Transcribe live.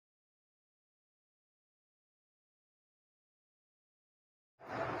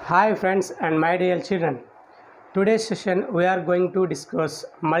Hi friends and my dear children. Today's session we are going to discuss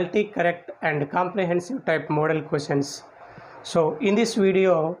multi-correct and comprehensive type model questions. So in this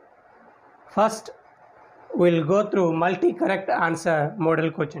video, first we'll go through multi-correct answer model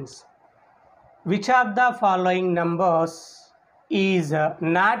questions. Which of the following numbers is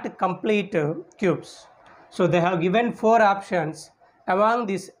not complete cubes? So they have given 4 options. Among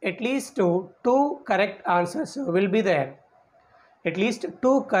these, at least two correct answers will be there. At least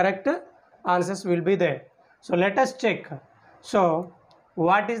 2 correct answers will be there. So let us check. So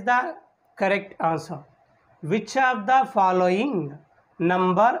what is the correct answer? Which of the following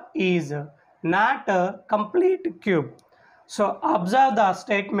number is not a complete cube? So observe the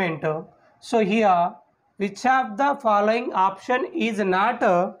statement. So here, which of the following option is not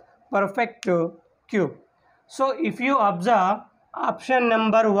a perfect cube? So if you observe option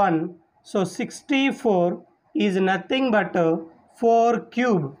number 1, so 64 is nothing but 4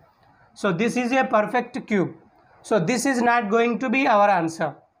 cube. So this is a perfect cube. So this is not going to be our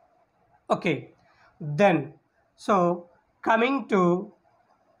answer. Okay. Then, so coming to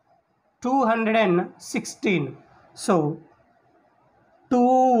 216. So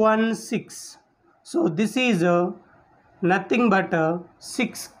 216. So this is nothing but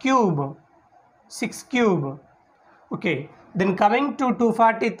 6 cube. 6 cube. Okay. Then coming to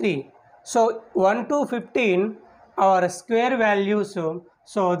 243. So 1 to 15 our square values.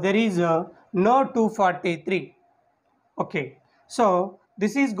 So there is no 243. Okay. So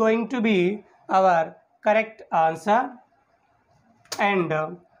this is going to be our correct answer. And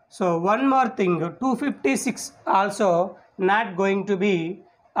so one more thing, 256 also not going to be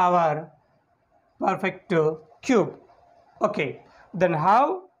our perfect cube. Okay. Then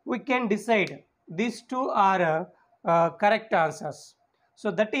how we can decide these two are correct answers? So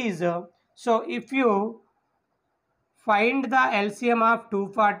that is, so if you find the LCM of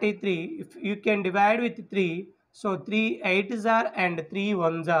 243, if you can divide with 3, so 3 8s are and 3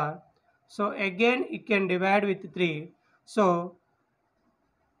 1s are. So again you can divide with 3, so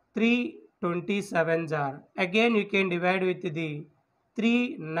 3 27s are. Again you can divide with the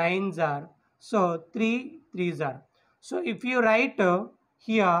 3 9s are. So 3 3s are. So if you write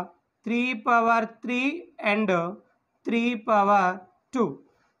here 3 power 3 and 3 power 2.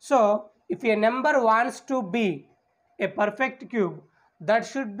 So if a number wants to be a perfect cube, that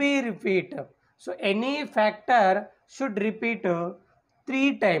should be repeat. So any factor should repeat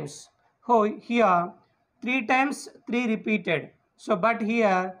 3 times. Oh, here 3 times 3 repeated. So but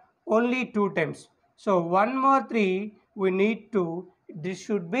here only 2 times. So one more 3 we need to, this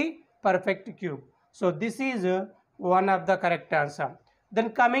should be perfect cube. So this is one of the correct answer. Then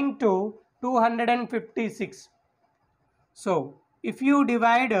coming to 256. So if you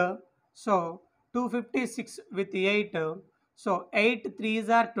divide so 256 with 8, so 8 3s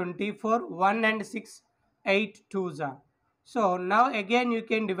are 24, 1 and 6, 8 2s are. So now again you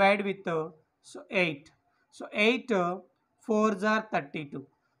can divide with so 8. So 8 4s are 32.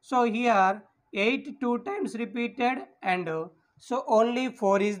 So here 8 2 times repeated and so only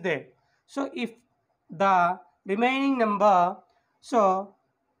 4 is there. So if the remaining number so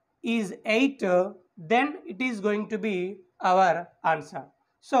is 8, then it is going to be our answer.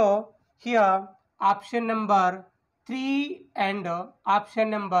 So here option number 3 and option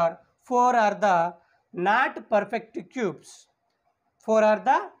number 4 are the not perfect cubes. 4 are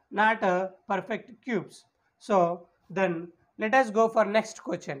the not perfect cubes. So then let us go for next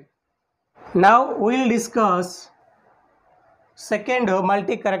question. Now we will discuss second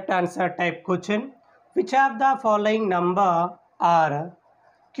multi-correct answer type question. Which of the following number are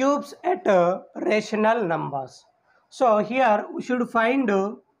cubes at rational numbers? So here we should find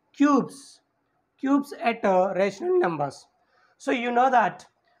cubes at rational numbers. So you know that,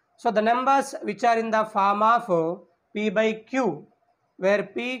 so the numbers which are in the form of p by q, where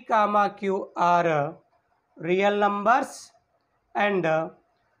p comma q are real numbers, and the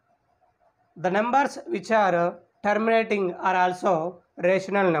numbers which are terminating are also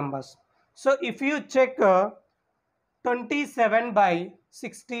rational numbers. So if you check 27 by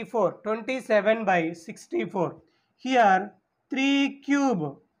 64, 27 by 64, here 3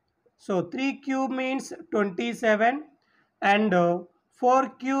 cube. So 3 cube means 27 and 4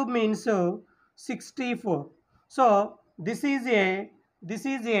 cube means 64. So this is a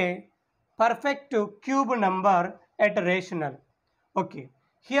perfect cube number at rational. Okay.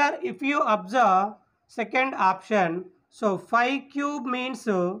 Here if you observe second option, so 5 cube means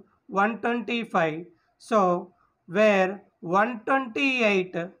 125. So where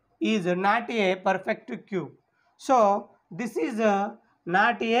 128 is not a perfect cube. So this is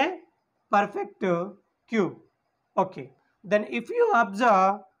not a perfect cube. Okay. Then if you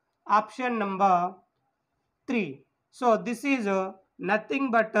observe option number 3. So this is nothing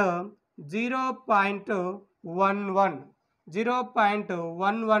but 0.11,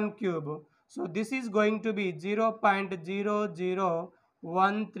 0.11 cube. So this is going to be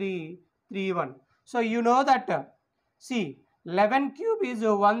 0.001331. So you know that see 11 cube is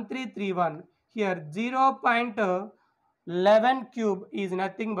 1331. Here 0.11 cube is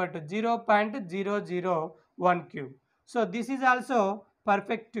nothing but 0.001 cube. So this is also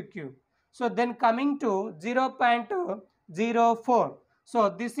perfect cube. So then coming to 0.04. So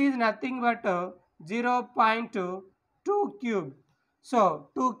this is nothing but 0.2 cube. So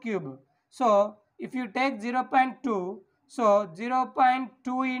 2 cube. So if you take 0.2, so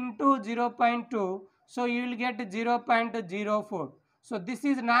 0.2 into 0.2, so you will get 0.04. So this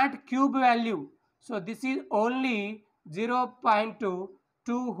is not cube value. So this is only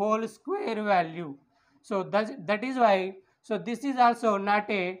 0.2 whole square value. So that is why, so this is also not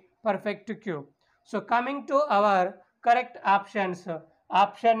a perfect cube. So coming to our correct options,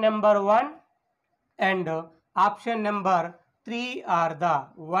 option number 1 and option number 3 are the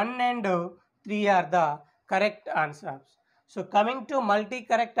 1 and 3 are the correct answers. So coming to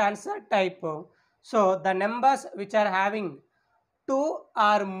multi-correct answer type, so the numbers which are having 2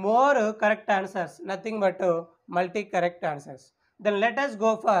 or more correct answers, nothing but multi-correct answers. Then let us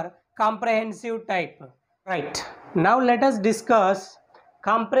go for comprehensive type. Right. Now let us discuss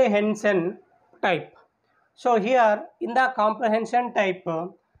comprehension type. So here in the comprehension type,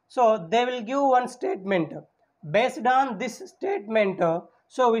 so they will give one statement. Based on this statement,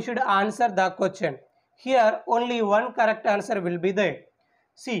 so we should answer the question. Here only one correct answer will be there.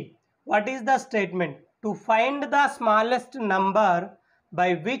 See, what is the statement? To find the smallest number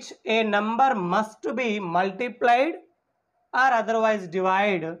by which a number must be multiplied or otherwise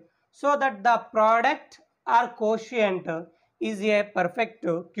divided so that the product or quotient is a perfect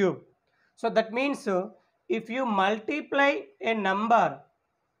cube. So that means if you multiply a number,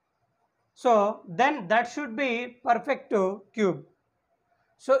 so then that should be perfect cube.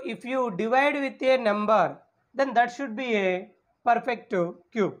 So if you divide with a number, then that should be a perfect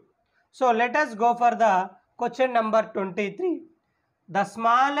cube. So let us go for the question number 23. The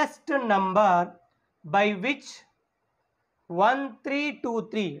smallest number by which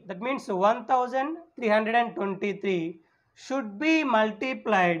 1323, that means 1323 should be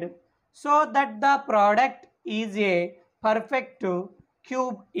multiplied so that the product is a perfect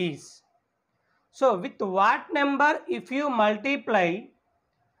cube is. So with what number if you multiply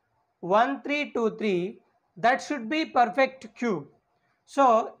 1323, that should be perfect cube.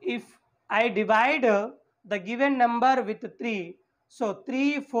 So if I divide the given number with 3, so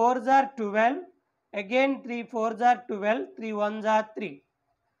 3 4s are 12, again 3 4s are 12, 3 1s are 3.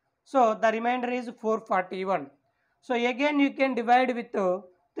 So the remainder is 441. So again you can divide with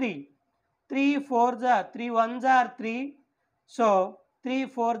 3. 3 4s are 3 1s are 3. So 3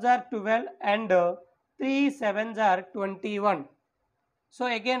 4s are 12 and 3 7s are 21. So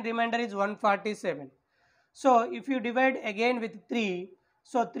again remainder is 147. So if you divide again with 3,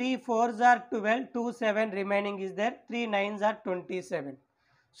 so 3 4s are 12, 2 7 remaining is there, 3 9s are 27.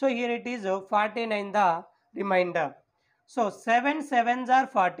 So here it is 49 the remainder. So 7 7s are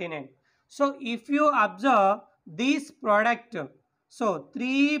 49. So if you observe this product, so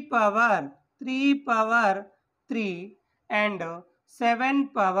 3 power 3 and 7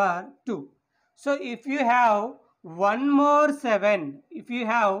 power 2. So if you have one more 7, if you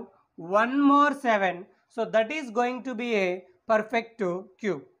have one more 7, so that is going to be a perfect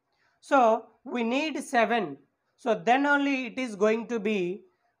cube. So we need 7. So then only it is going to be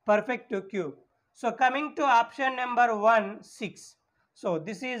perfect cube. So coming to option number 1, 6. So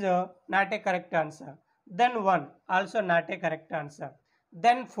this is not a correct answer. Then 1, also not a correct answer.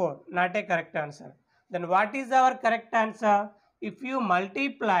 Then 4, not a correct answer. Then what is our correct answer? If you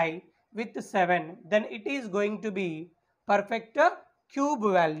multiply with 7, then it is going to be perfect cube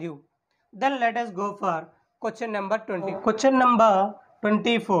value. Then let us go for question number 20. Question number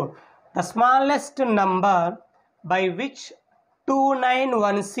 24. The smallest number by which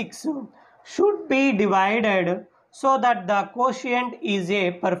 2916 should be divided so that the quotient is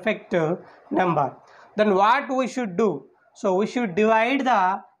a perfect number. Then what we should do? So we should divide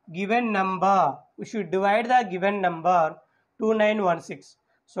the given number. We should divide the given number 2916.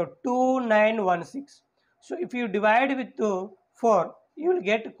 So 2916. So if you divide with 4, you will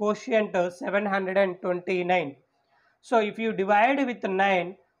get quotient 729. So if you divide with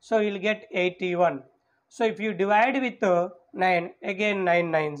 9, so you will get 81. So if you divide with 9, again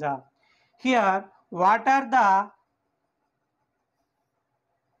 9 9s are. Here, what are the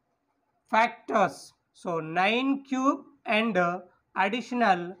factors? So 9 cube and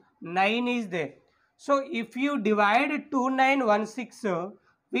additional 9 is there. So if you divide 2916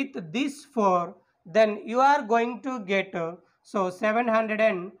 with this 4, then you are going to get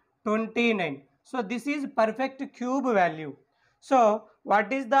 729. So this is perfect cube value. So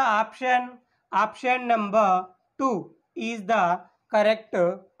what is the option? Option number 2 is the correct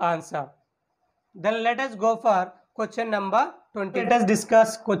answer. Then let us go for question number 20. Let us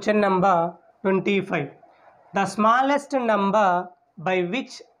discuss question number 25. The smallest number by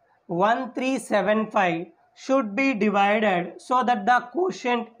which 1375 should be divided so that the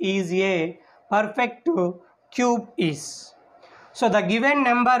quotient is a perfect cube is. So the given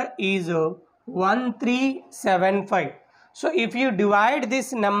number is 1375. So if you divide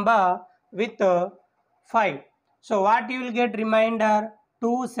this number with 5, so what you will get remainder?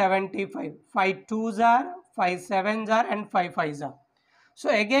 275. 5 2s are, 5 7s are, and 5 5s are. So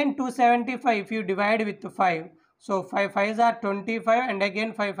again 275 if you divide with 5, so 5 5s are 25 and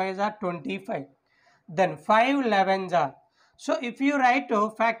again 5 5s are 25. Then 5 11s are. So if you write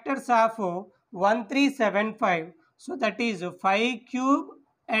factors of 1375, so that is 5 cube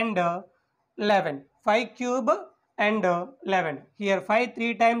and 11. 5 cube and 11. Here 5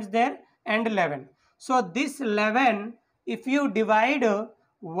 3 times there and 11. So this 11, if you divide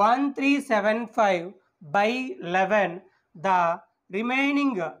 1375 by 11, the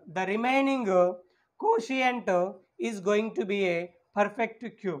remaining quotient is going to be a perfect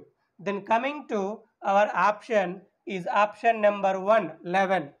cube. Then coming to our option is option number 1,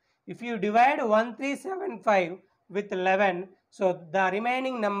 11. If you divide 1375 with 11, so the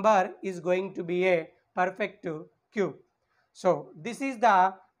remaining number is going to be a perfect cube. So this is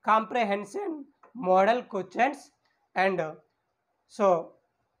the comprehension model quotients, and so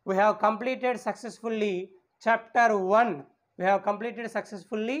we have completed successfully chapter 1. We have completed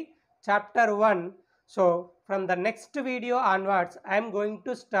successfully chapter 1. So from the next video onwards, I am going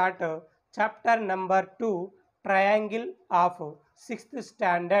to start chapter number 2, triangle of 6th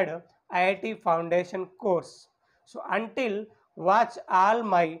standard IIT foundation course. So until watch all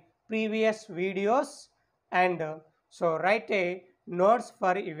my previous videos, and so write a notes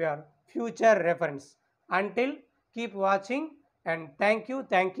for your future reference. Until keep watching, and thank you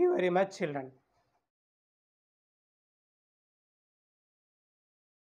very much children.